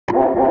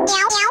You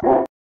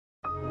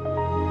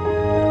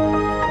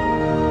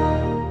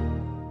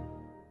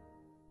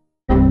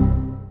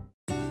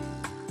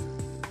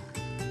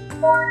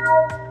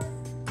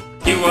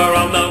are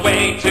on the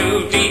way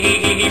to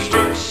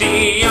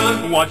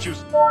destruction. Watch you.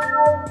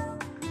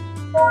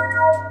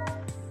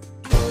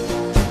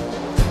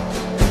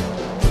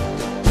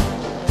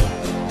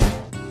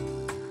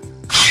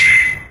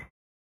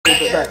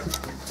 Get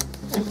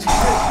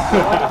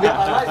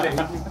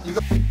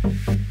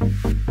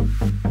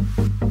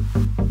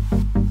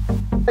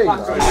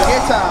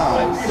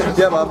out!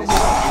 Yeah, man.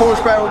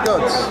 Forest barrel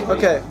goods.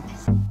 Okay.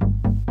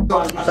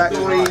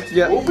 Factory.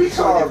 Yeah.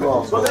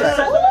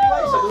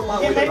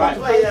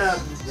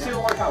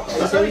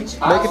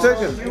 Make a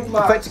token.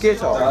 Affect a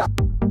guitar.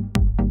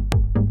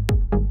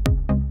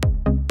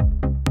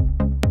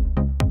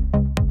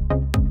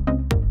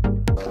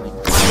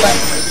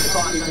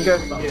 Okay.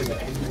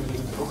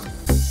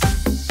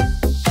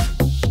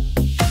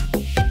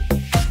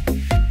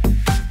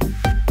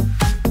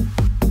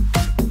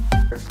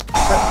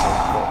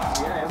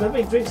 Yeah, if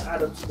make drinks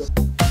add up to the.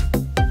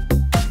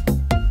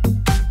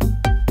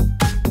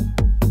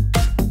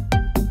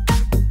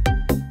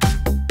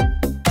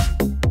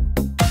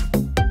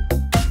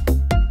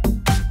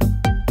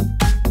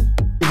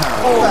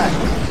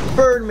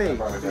 Burn me!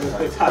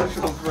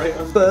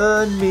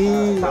 Burn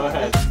me!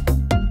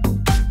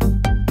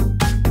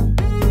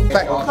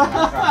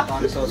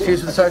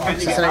 Fuse with the token,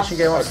 assassination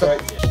game monster.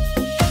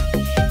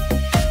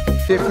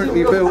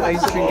 Differently built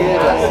ancient gear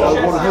deck. I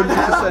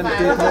 100%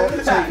 did not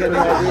take any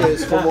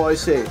ideas from what I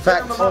see.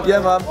 Fact. Yeah,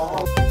 man.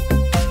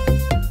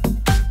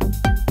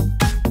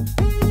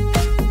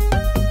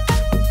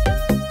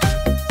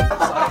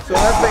 So I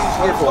have things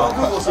to give one.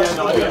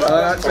 I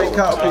had to take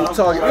Caterpillar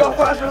target.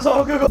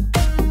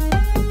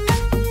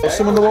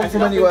 Someone the one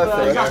from anywhere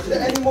first.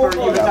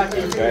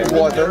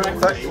 Wyvern, in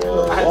fact.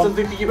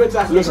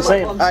 Looks the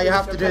same. You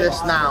have to do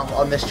this now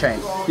on this chain.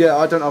 Yeah,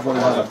 I don't have one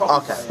either.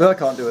 Okay. I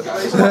can't do it.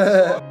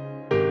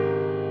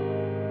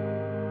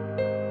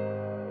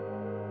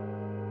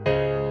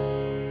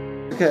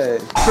 Okay,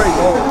 trade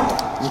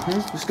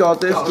discard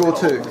this, draw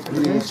 2.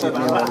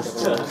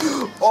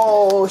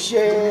 Oh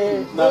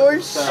shit! Oh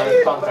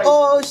shit!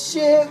 Oh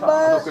shit,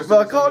 man! But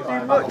I can't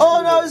do much.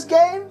 Oh no, it's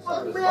game!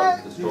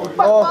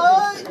 Oh,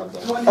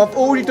 I've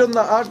already done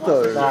that ad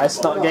though. Nah,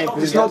 it's not game.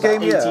 It's not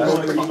game yet.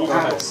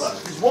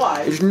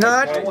 It's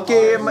not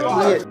game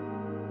yet.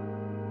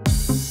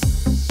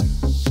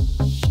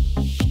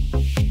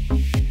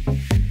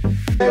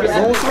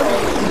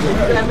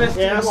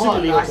 Yeah, that's super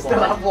legal.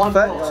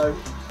 Effect.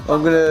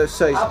 I'm gonna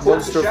say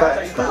monster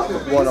effect.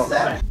 Why not?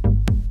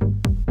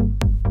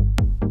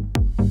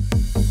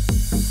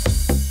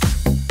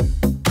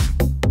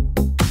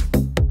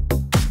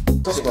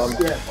 Plus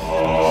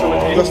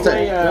 2.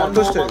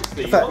 Plus 2.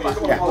 Effect.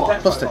 Yeah,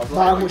 plus 2.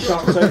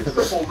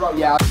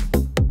 Yeah.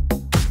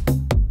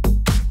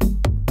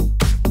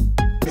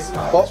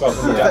 Box.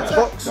 Effect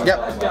box. Yep.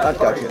 I'd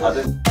go.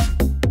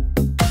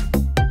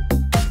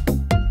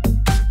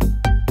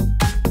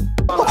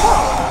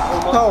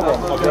 Power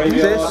bomb.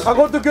 This. I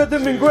got to get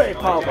them in grey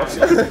power. What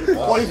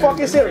are you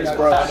fucking serious,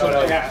 bro?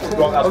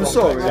 I'm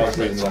sorry.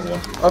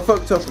 I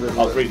fucked up a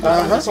little bit.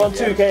 That's on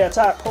 2k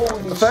attack.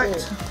 Holy Effect.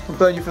 shit. I'll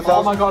burn you for 1,000.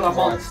 Oh my god, I'm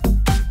on.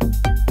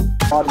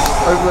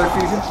 Overload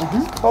fusion.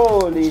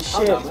 Holy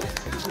shit.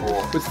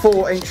 With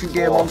 4 ancient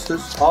gear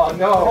monsters.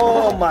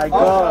 Oh my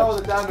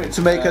god.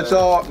 To make a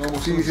dark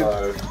fusion.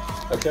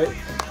 Okay.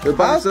 We'll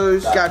banish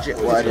those. Gadget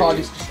word.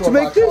 To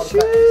make this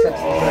shit.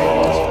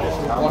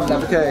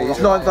 Okay, it's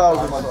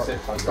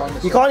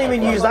 9,000. You can't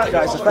even use that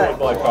guy's effect.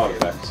 By card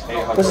effects.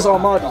 This is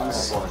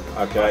Armadi's.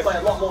 Okay.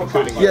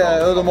 Including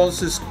Yeah, other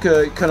monsters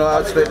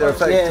cannot activate their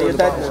effect. Yeah, you're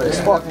dead. It's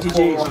fuck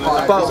GG.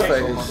 Battle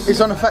phase.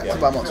 It's unaffected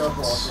by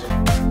monsters.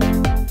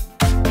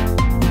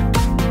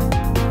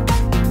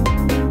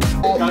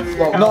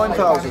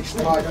 9,000.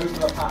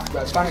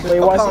 Wait,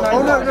 why is it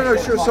Oh no,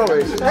 sure,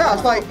 sorry. Yeah,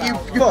 it's like you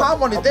can't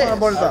wanted this. I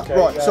wanted that.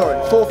 Right, sorry.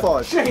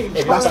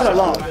 4-5. That's not a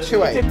lot.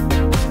 2-8.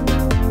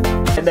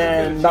 And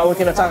then that one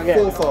can attack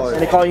again. 4-5.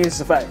 And it can't use this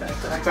effect.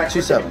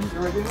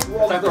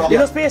 2-7. It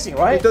does piercing,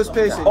 right? It does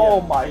piercing.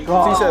 Oh my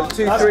god.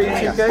 2-7,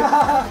 2-3, 2K.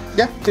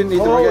 Yeah. Didn't need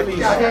the Holy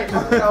regate.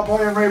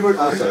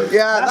 shit.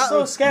 Yeah, That's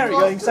so scary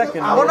going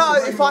second. Well, no,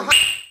 if I had.